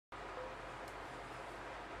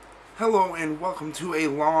Hello and welcome to a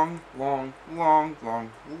long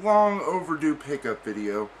overdue pickup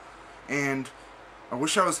video. And I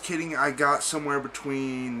wish I was kidding. I got somewhere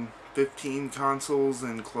between 15 consoles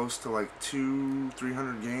and close to like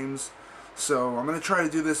 300 games. So I'm going to try to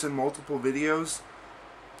do this in multiple videos.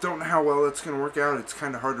 Don't know how well it's going to work out. It's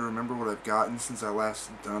kind of hard to remember what I've gotten since I last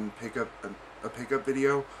done a pickup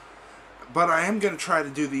video. But I am going to try to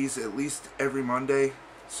do these at least every Monday.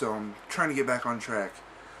 So I'm trying to get back on track.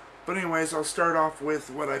 But anyways, I'll start off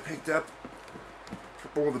with what I picked up.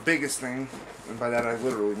 Well, the biggest thing, and by that I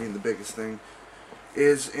literally mean the biggest thing,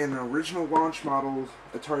 is an original launch model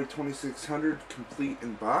Atari 2600 complete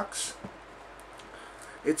in box.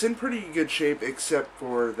 It's in pretty good shape except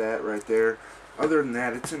for that right there. Other than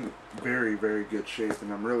that, it's in very good shape,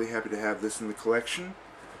 and I'm really happy to have this in the collection.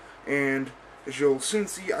 And as you'll soon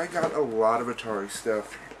see, I got a lot of Atari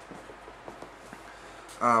stuff.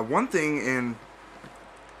 One thing, and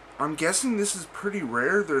I'm guessing this is pretty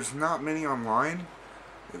rare. There's not many online.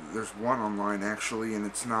 There's one online actually, and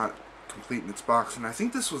it's not complete in its box. And I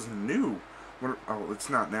think this was new. Oh, it's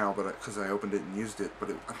not now, but because I opened it and used it.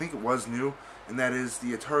 But I think it was new, and that is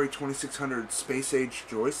the Atari 2600 Space Age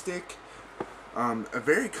joystick. A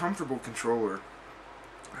very comfortable controller.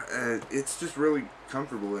 It's just really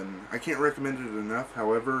comfortable, and I can't recommend it enough.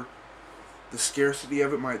 However, the scarcity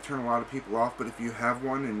of it might turn a lot of people off, but if you have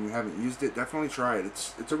one and you haven't used it, definitely try it.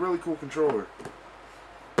 It's a really cool controller.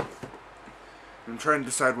 I'm trying to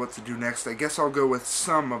decide what to do next. I guess I'll go with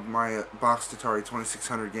some of my boxed Atari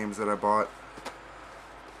 2600 games that I bought.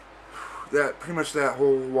 Pretty much that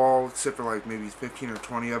whole wall, except for like maybe 15 or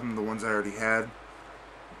 20 of them, the ones I already had,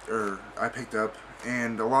 or I picked up,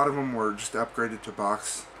 and a lot of them were just upgraded to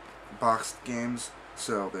boxed games.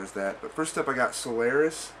 So there's that. But first up, I got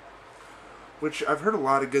Solaris, which I've heard a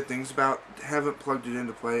lot of good things about. Haven't plugged it in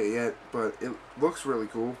to play it yet, but it looks really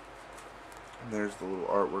cool. And there's the little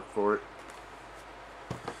artwork for it.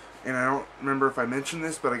 And I don't remember if I mentioned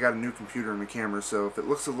this, but I got a new computer and a camera, so if it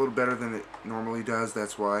looks a little better than it normally does,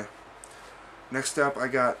 that's why. Next up, I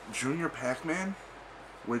got Junior Pac-Man,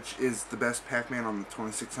 which is the best Pac-Man on the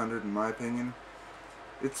 2600 in my opinion.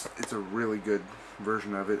 It's a really good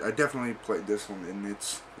version of it. I definitely played this one, and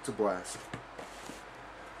it's a blast.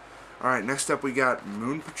 Alright, next up we got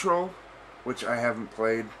Moon Patrol, which I haven't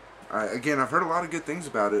played. Again, I've heard a lot of good things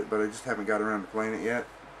about it, but I just haven't got around to playing it yet.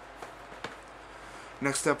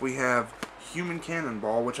 Next up we have Human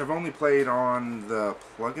Cannonball, which I've only played on the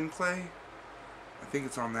plug and play. I think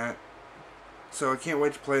it's on that. So I can't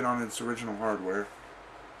wait to play it on its original hardware.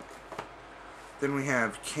 Then we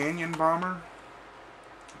have Canyon Bomber.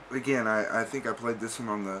 Again, I think I played this one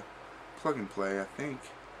on the plug and play, I think.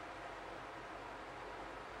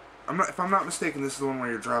 If I'm not mistaken, this is the one where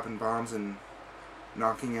you're dropping bombs and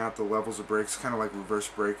knocking out the levels of breaks, kind of like Reverse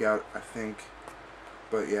Breakout, I think.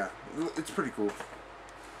 But yeah, it's pretty cool.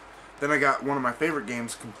 Then I got one of my favorite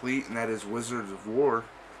games complete, and that is Wizards of War.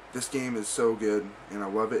 This game is so good, and I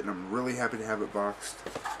love it, and I'm really happy to have it boxed.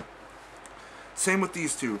 Same with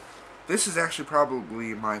these two. This is actually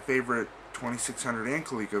probably my favorite 2600 and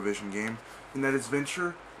ColecoVision game, and that is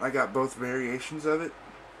Venture. I got both variations of it.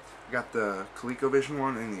 I got the ColecoVision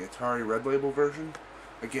one and the Atari Red Label version.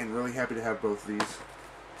 Again, really happy to have both these.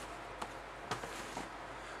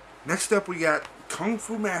 Next up we got Kung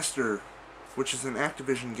Fu Master, which is an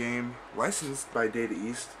Activision game licensed by Data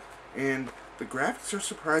East, and the graphics are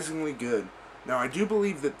surprisingly good. Now I do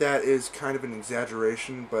believe that is kind of an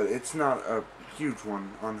exaggeration, but it's not a huge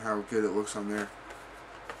one on how good it looks on there.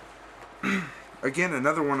 Again,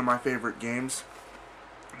 another one of my favorite games.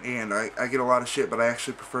 And I get a lot of shit, but I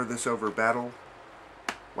actually prefer this over Battle.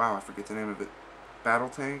 Wow, I forget the name of it. Battle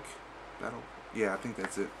Tank? Yeah, I think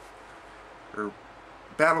that's it. Or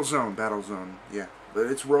Battle Zone, yeah. But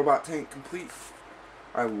it's Robot Tank Complete.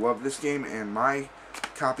 I love this game, and my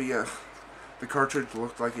copy of the cartridge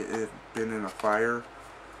looked like it had been in a fire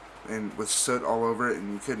and with soot all over it,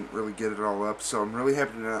 and you couldn't really get it all up. So I'm really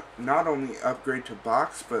happy to not only upgrade to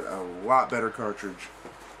box, but a lot better cartridge.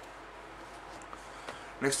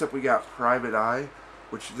 Next up we got Private Eye,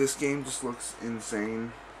 which this game just looks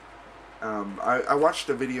insane. I watched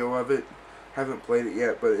a video of it, haven't played it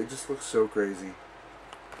yet, but it just looks so crazy.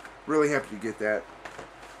 Really happy to get that.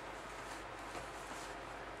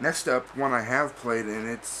 Next up, one I have played and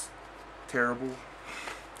it's terrible.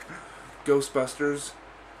 Ghostbusters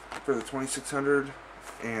for the 2600,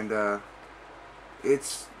 and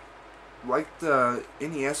it's like the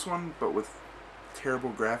NES one, but with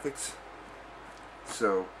terrible graphics.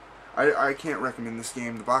 So, I can't recommend this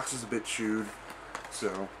game. The box is a bit chewed.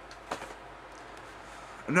 So,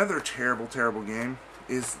 another terrible game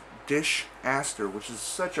is Dish Aster, which is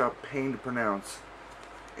such a pain to pronounce.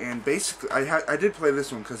 And basically, I did play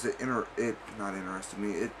this one because it not interested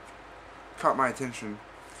me. It caught my attention.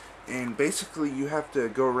 And basically, you have to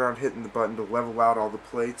go around hitting the button to level out all the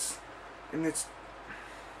plates, and it's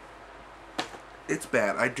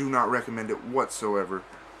bad. I do not recommend it whatsoever.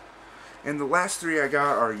 And the last three I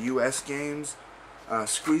got are US games.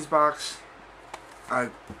 Squeezebox.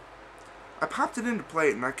 I popped it in to play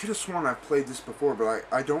it, and I could have sworn I've played this before, but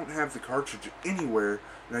I don't have the cartridge anywhere,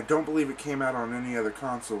 and I don't believe it came out on any other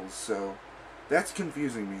consoles, so that's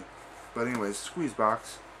confusing me. But anyways,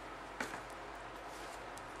 Squeezebox.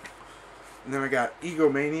 And then I got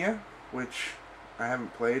Egomania, which I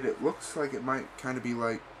haven't played. It looks like it might kind of be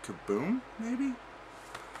like Kaboom, maybe?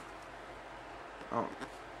 Oh,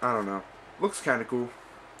 I don't know. Looks kind of cool.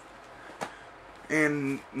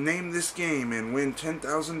 And name this game and win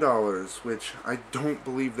 $10,000, which I don't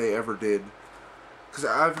believe they ever did. Because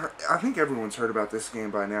I think everyone's heard about this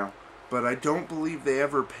game by now, but I don't believe they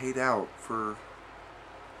ever paid out for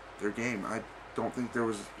their game. I don't think there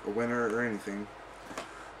was a winner or anything.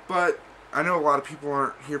 But I know a lot of people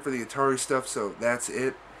aren't here for the Atari stuff, so that's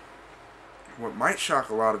it. What might shock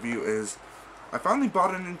a lot of you is I finally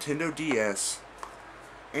bought a Nintendo DS,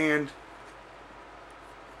 and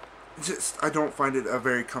I don't find it a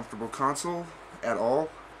very comfortable console at all,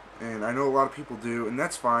 and I know a lot of people do, and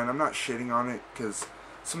that's fine. I'm not shitting on it, because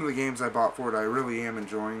some of the games I bought for it I really am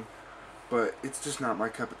enjoying, but it's just not my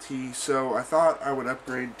cup of tea. So I thought I would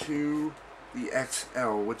upgrade to the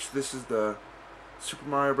XL, which this is the Super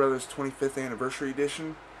Mario Bros. 25th Anniversary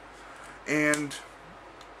Edition, and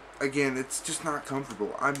again, it's just not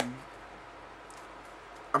comfortable. I'm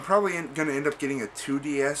probably going to end up getting a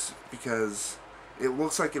 2DS because it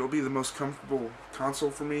looks like it'll be the most comfortable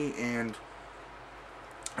console for me, and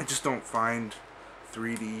I just don't find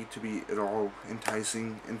 3D to be at all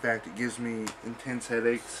enticing. In fact, it gives me intense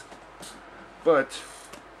headaches. But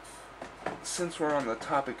since we're on the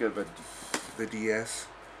topic of the DS,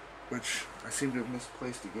 which I seem to have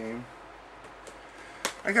misplaced a game,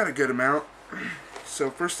 I got a good amount.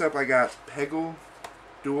 So first up, I got Peggle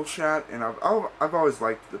Dual Shot, and I've always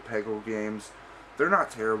liked the Peggle games. They're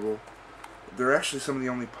not terrible. They're actually some of the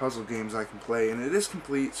only puzzle games I can play, and it is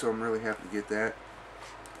complete, so I'm really happy to get that.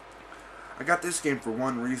 I got this game for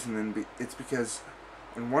one reason, and it's because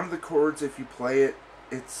in one of the chords, if you play it,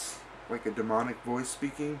 it's like a demonic voice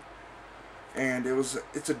speaking, and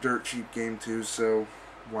it's a dirt cheap game too, so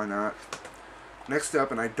why not? Next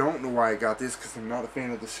up, and I don't know why I got this because I'm not a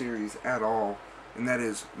fan of the series at all, and that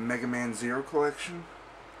is Mega Man Zero Collection.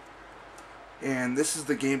 And this is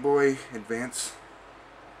the Game Boy Advance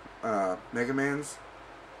Mega Mans.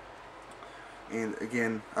 And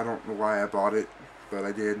again, I don't know why I bought it, but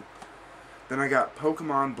I did. Then I got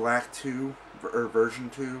Pokemon Black 2, or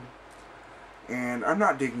version 2. And I'm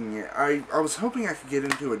not digging it. I was hoping I could get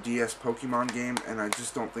into a DS Pokemon game, and I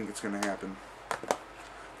just don't think it's going to happen.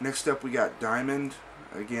 Next up, we got Diamond.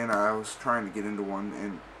 Again, I was trying to get into one,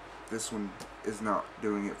 and this one is not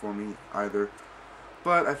doing it for me either.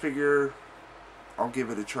 But I figure I'll give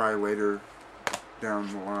it a try later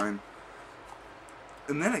down the line.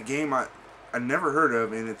 And then a game I never heard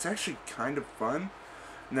of, and it's actually kind of fun,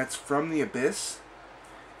 and that's From the Abyss.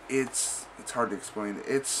 It's hard to explain.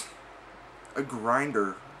 It's a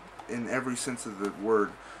grinder in every sense of the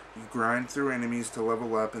word. You grind through enemies to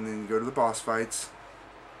level up, and then you go to the boss fights.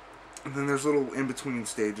 And then there's little in-between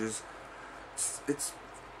stages. It's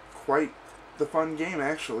quite the fun game,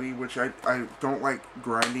 actually, which I don't like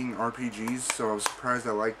grinding RPGs, so I was surprised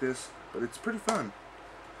I like this, but it's pretty fun.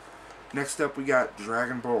 Next up, we got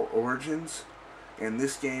Dragon Ball Origins, and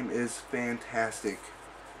this game is fantastic.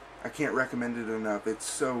 I can't recommend it enough. It's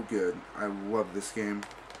so good. I love this game.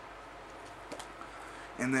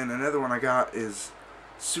 And then another one I got is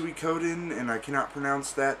Suikoden, and I cannot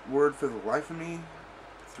pronounce that word for the life of me.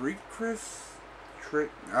 I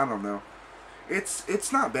don't know.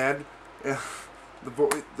 It's not bad.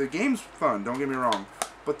 The game's fun, don't get me wrong,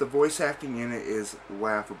 but the voice acting in it is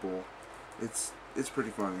laughable. It's pretty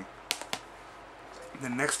funny.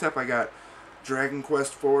 Then next up, I got Dragon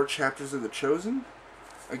Quest IV Chapters of the Chosen.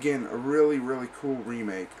 Again, a really, really cool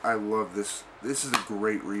remake. I love this. This is a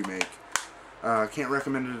great remake. Can't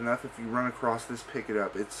recommend it enough. If you run across this, pick it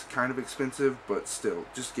up. It's kind of expensive, but still,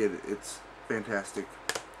 just get it. It's fantastic.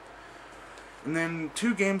 And then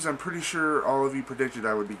two games I'm pretty sure all of you predicted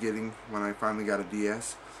I would be getting when I finally got a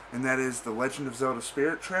DS. And that is The Legend of Zelda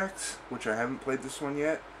Spirit Tracks, which I haven't played this one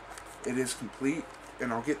yet. It is complete,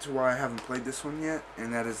 and I'll get to why I haven't played this one yet.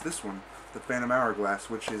 And that is this one, The Phantom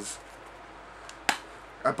Hourglass, which is...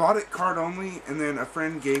 I bought it card only, and then a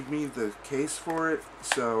friend gave me the case for it,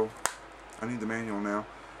 so I need the manual now.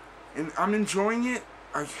 And I'm enjoying it.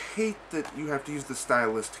 I hate that you have to use the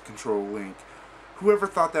stylus to control Link. Whoever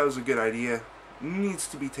thought that was a good idea needs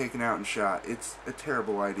to be taken out and shot. It's a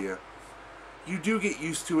terrible idea. You do get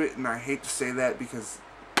used to it, and I hate to say that because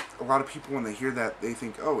a lot of people, when they hear that, they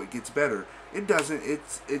think, oh, it gets better. It doesn't.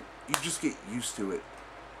 You just get used to it.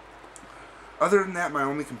 Other than that, my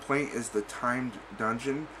only complaint is the timed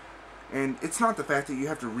dungeon. And it's not the fact that you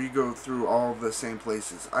have to re-go through all the same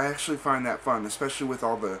places. I actually find that fun, especially with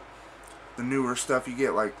all the newer stuff you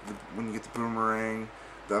get, like when you get the boomerang,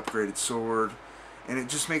 the upgraded sword. And it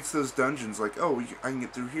just makes those dungeons like, oh, I can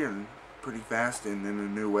get through here pretty fast and in a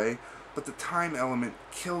new way. But the time element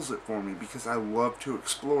kills it for me because I love to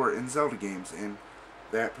explore in Zelda games, and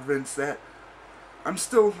that prevents that. I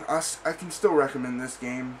can still recommend this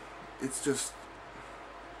game. It's just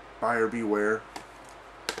buyer beware.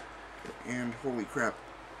 And holy crap,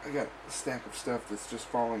 I got a stack of stuff that's just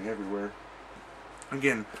falling everywhere.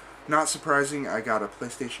 Again, not surprising, I got a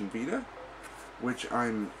PlayStation Vita, which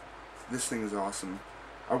this thing is awesome.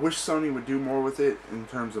 I wish Sony would do more with it in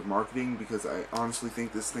terms of marketing, because I honestly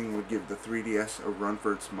think this thing would give the 3DS a run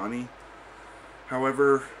for its money.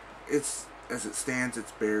 However, as it stands,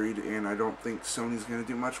 it's buried, and I don't think Sony's going to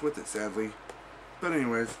do much with it, sadly. But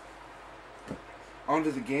anyways, on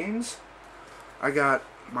to the games. I got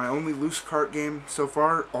my only loose cart game so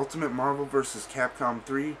far, Ultimate Marvel vs. Capcom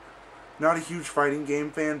 3. Not a huge fighting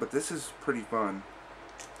game fan, but this is pretty fun.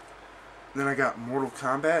 Then I got Mortal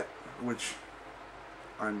Kombat, which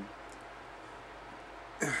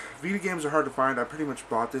Vita games are hard to find. I pretty much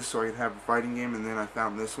bought this so I could have a fighting game, and then I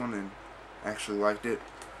found this one and actually liked it.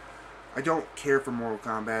 I don't care for Mortal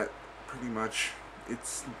Kombat, pretty much.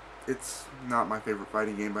 It's not my favorite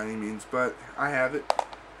fighting game by any means, but I have it.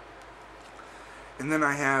 And then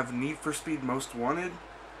I have Need for Speed Most Wanted.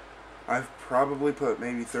 I've probably put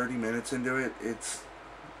maybe 30 minutes into it. It's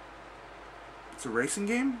a racing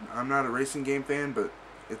game. I'm not a racing game fan, but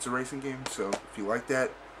it's a racing game, so if you like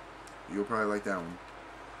that, you'll probably like that one.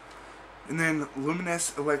 And then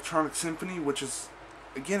Luminous Electronic Symphony, which is,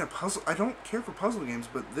 again, a puzzle. I don't care for puzzle games,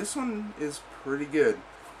 but this one is pretty good.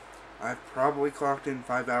 I've probably clocked in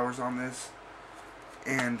 5 hours on this,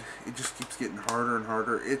 and it just keeps getting harder and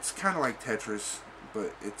harder. It's kind of like Tetris,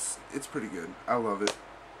 but it's pretty good. I love it.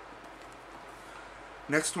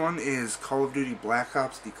 Next one is Call of Duty Black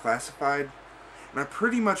Ops Declassified. And I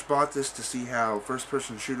pretty much bought this to see how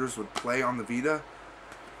first-person shooters would play on the Vita.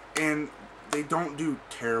 And they don't do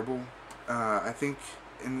terrible. I think,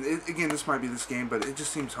 and again, this might be this game, but it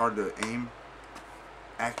just seems hard to aim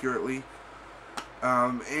accurately.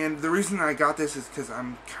 And the reason I got this is because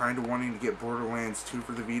I'm kind of wanting to get Borderlands 2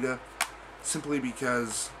 for the Vita. Simply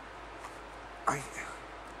because I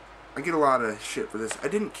get a lot of shit for this. I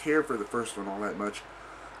didn't care for the first one all that much.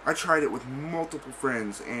 I tried it with multiple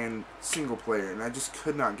friends and single player, and I just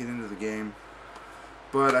could not get into the game.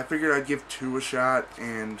 But I figured I'd give 2 a shot,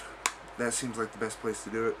 and that seems like the best place to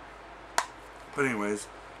do it. But anyways,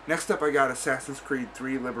 next up I got Assassin's Creed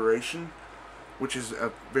 3 Liberation, which is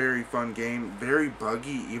a very fun game, very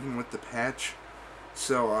buggy even with the patch.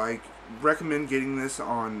 So I recommend getting this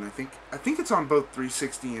on, I think it's on both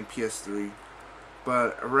 360 and PS3.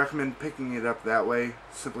 But I recommend picking it up that way,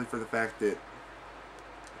 simply for the fact that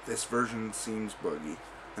this version seems buggy.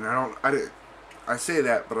 And I say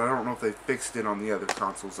that, but I don't know if they fixed it on the other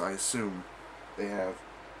consoles. I assume they have.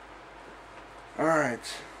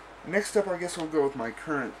 Alright, next up I guess we'll go with my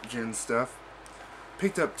current gen stuff.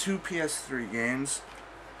 Picked up 2 PS3 games.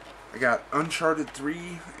 I got Uncharted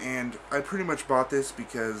 3, and I pretty much bought this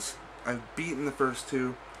because I've beaten the first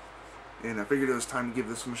 2, and I figured it was time to give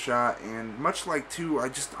this one a shot. And much like 2,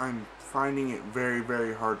 I'm finding it very,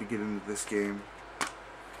 very hard to get into this game.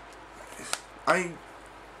 I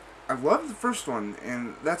loved the first one,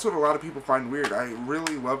 and that's what a lot of people find weird. I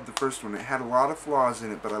really loved the first one. It had a lot of flaws in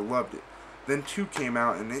it, but I loved it. Then 2 came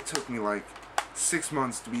out, and it took me like 6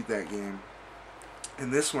 months to beat that game.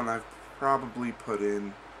 And this one I've probably put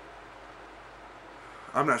in,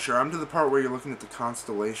 I'm not sure. I'm to the part where you're looking at the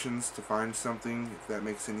constellations to find something, if that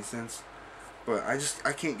makes any sense. But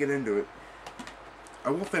I can't get into it.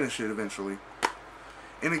 I will finish it eventually.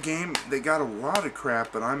 In a game that got a lot of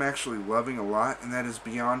crap, but I'm actually loving a lot, and that is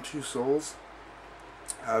Beyond Two Souls.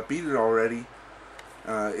 Beat it already.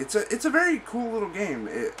 It's a very cool little game.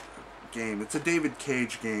 It's a David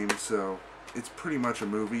Cage game, so it's pretty much a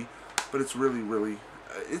movie, but it's really, really,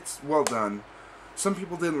 it's well done. Some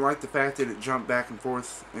people didn't like the fact that it jumped back and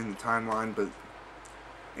forth in the timeline, but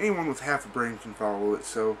anyone with half a brain can follow it,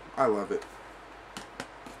 so I love it.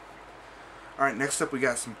 Alright, next up we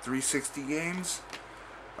got some 360 games.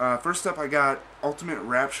 First up, I got Ultimate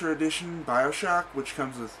Rapture Edition Bioshock, which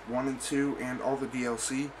comes with 1 and 2 and all the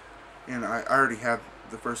DLC. And I already have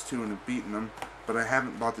the first two and have beaten them, but I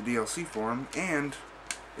haven't bought the DLC for them. And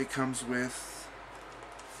it comes with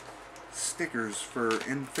stickers for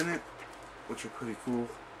Infinite, which are pretty cool.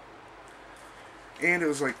 And it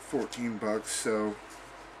was like 14 bucks, so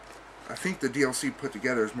I think the DLC put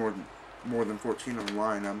together is more than 14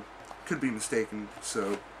 online. I could be mistaken,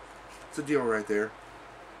 so it's a deal right there.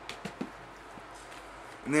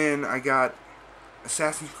 And then I got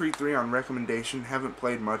Assassin's Creed 3 on recommendation. Haven't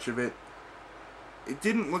played much of it. It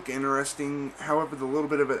didn't look interesting. However, the little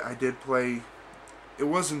bit of it I did play, it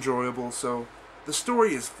was enjoyable. So the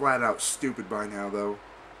story is flat out stupid by now, though.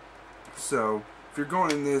 So if you're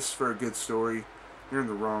going in this for a good story, you're in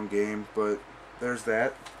the wrong game. But there's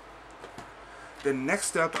that. Then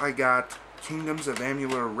next up, I got Kingdoms of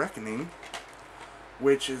Amalur Reckoning,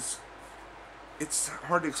 which is, it's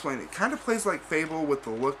hard to explain. It kind of plays like Fable with the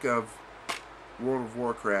look of World of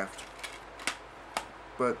Warcraft,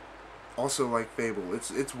 but also like Fable.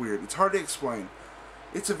 It's weird. It's hard to explain.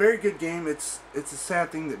 It's a very good game. It's a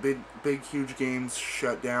sad thing that big huge games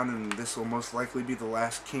shut down, and this will most likely be the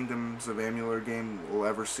last Kingdoms of Amalur game we'll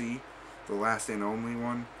ever see, the last and only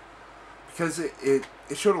one, because it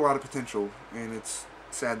showed a lot of potential, and it's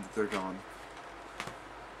sad that they're gone.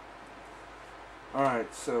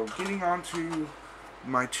 Alright, so getting on to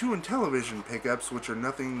my 2 Intellivision pickups, which are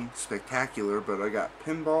nothing spectacular, but I got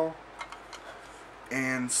Pinball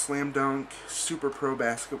and Slam Dunk Super Pro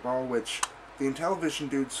Basketball, which the Intellivision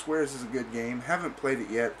dude swears is a good game. Haven't played it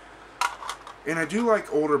yet. And I do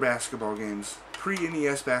like older basketball games.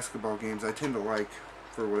 Pre-NES basketball games I tend to like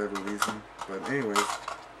for whatever reason. But anyways.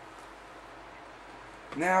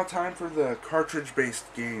 Now time for the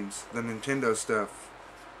cartridge-based games, the Nintendo stuff.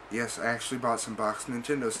 Yes, I actually bought some boxed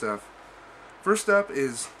Nintendo stuff. First up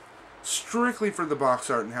is strictly for the box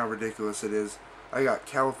art and how ridiculous it is. I got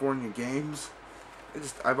California Games.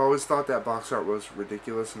 I've always thought that box art was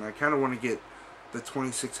ridiculous, and I kind of want to get the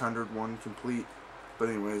 2600 one complete. But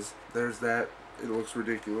anyways, there's that. It looks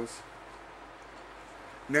ridiculous.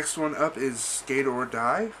 Next one up is Skate or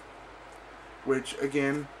Die, which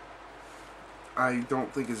again, I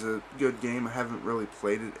don't think is a good game. I haven't really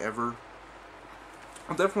played it ever.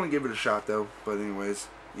 I'll definitely give it a shot though. But anyways,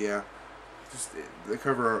 yeah. Just the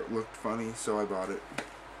cover art looked funny, so I bought it.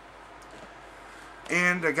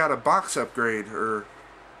 And I got a box upgrade,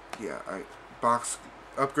 box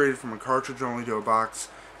upgraded from a cartridge only to a box,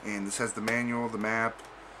 and this has the manual, the map,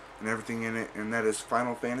 and everything in it, and that is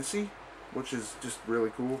Final Fantasy, which is just really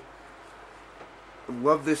cool. I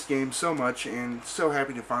love this game so much, and so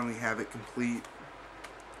happy to finally have it complete.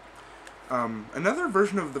 Another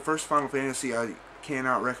version of the first Final Fantasy I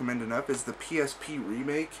cannot recommend enough is the PSP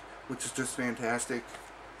remake, which is just fantastic.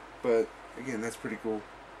 But again, that's pretty cool.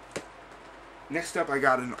 Next up, I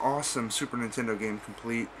got an awesome Super Nintendo game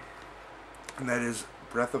complete, and that is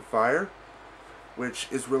Breath of Fire, which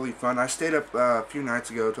is really fun. I stayed up a few nights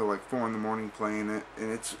ago till like 4 in the morning playing it, and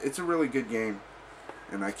it's a really good game.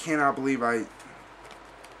 And I cannot believe I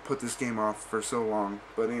put this game off for so long.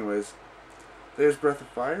 But anyways, there's Breath of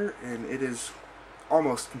Fire, and it is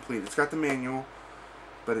almost complete. It's got the manual,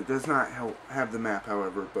 but it does not have the map,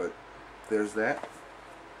 however, but there's that.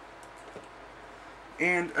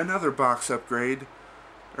 And another box upgrade,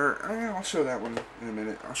 I'll show that one in a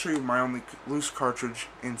minute. I'll show you my only loose cartridge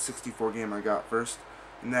N64 game I got first,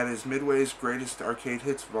 and that is Midway's Greatest Arcade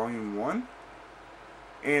Hits Volume 1.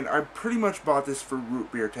 And I pretty much bought this for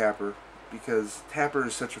Root Beer Tapper, because Tapper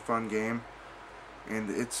is such a fun game, and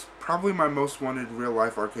it's probably my most wanted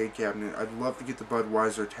real-life arcade cabinet. I'd love to get the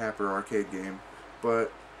Budweiser Tapper arcade game,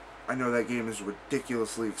 but I know that game is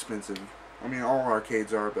ridiculously expensive. I mean, all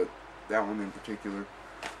arcades are, but that one in particular.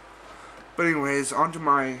 But anyways, on to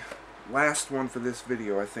my last one for this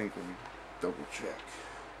video, I think. Let me double check.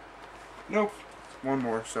 Nope. One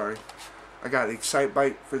more, sorry. I got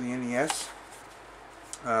Excitebike for the NES.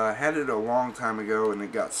 I had it a long time ago and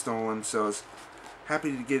it got stolen, so I was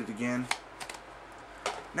happy to get it again.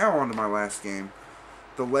 Now on to my last game.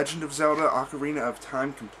 The Legend of Zelda Ocarina of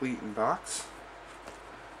Time complete in box,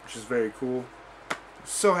 which is very cool.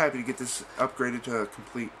 So happy to get this upgraded to a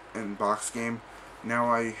complete in box game. Now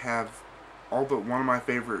I have all but one of my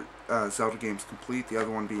favorite Zelda games complete, the other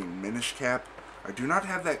one being Minish Cap. I do not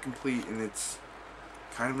have that complete, and it's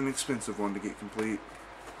kind of an expensive one to get complete.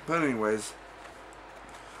 But anyways,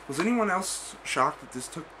 was anyone else shocked that this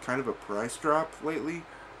took kind of a price drop lately?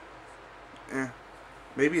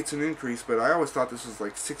 Maybe it's an increase, but I always thought this was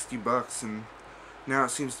like 60 bucks, and now it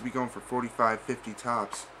seems to be going for 45, 50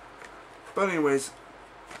 tops. But anyways,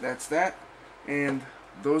 that's that, and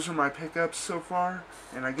those are my pickups so far,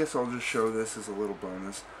 and I guess I'll just show this as a little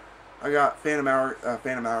bonus. I got Phantom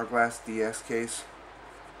Hourglass DS case.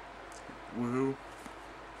 Woohoo!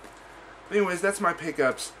 But anyways, that's my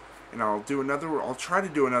pickups, and I'll try to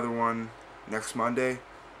do another one next Monday.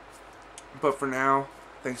 But for now,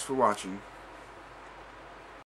 thanks for watching.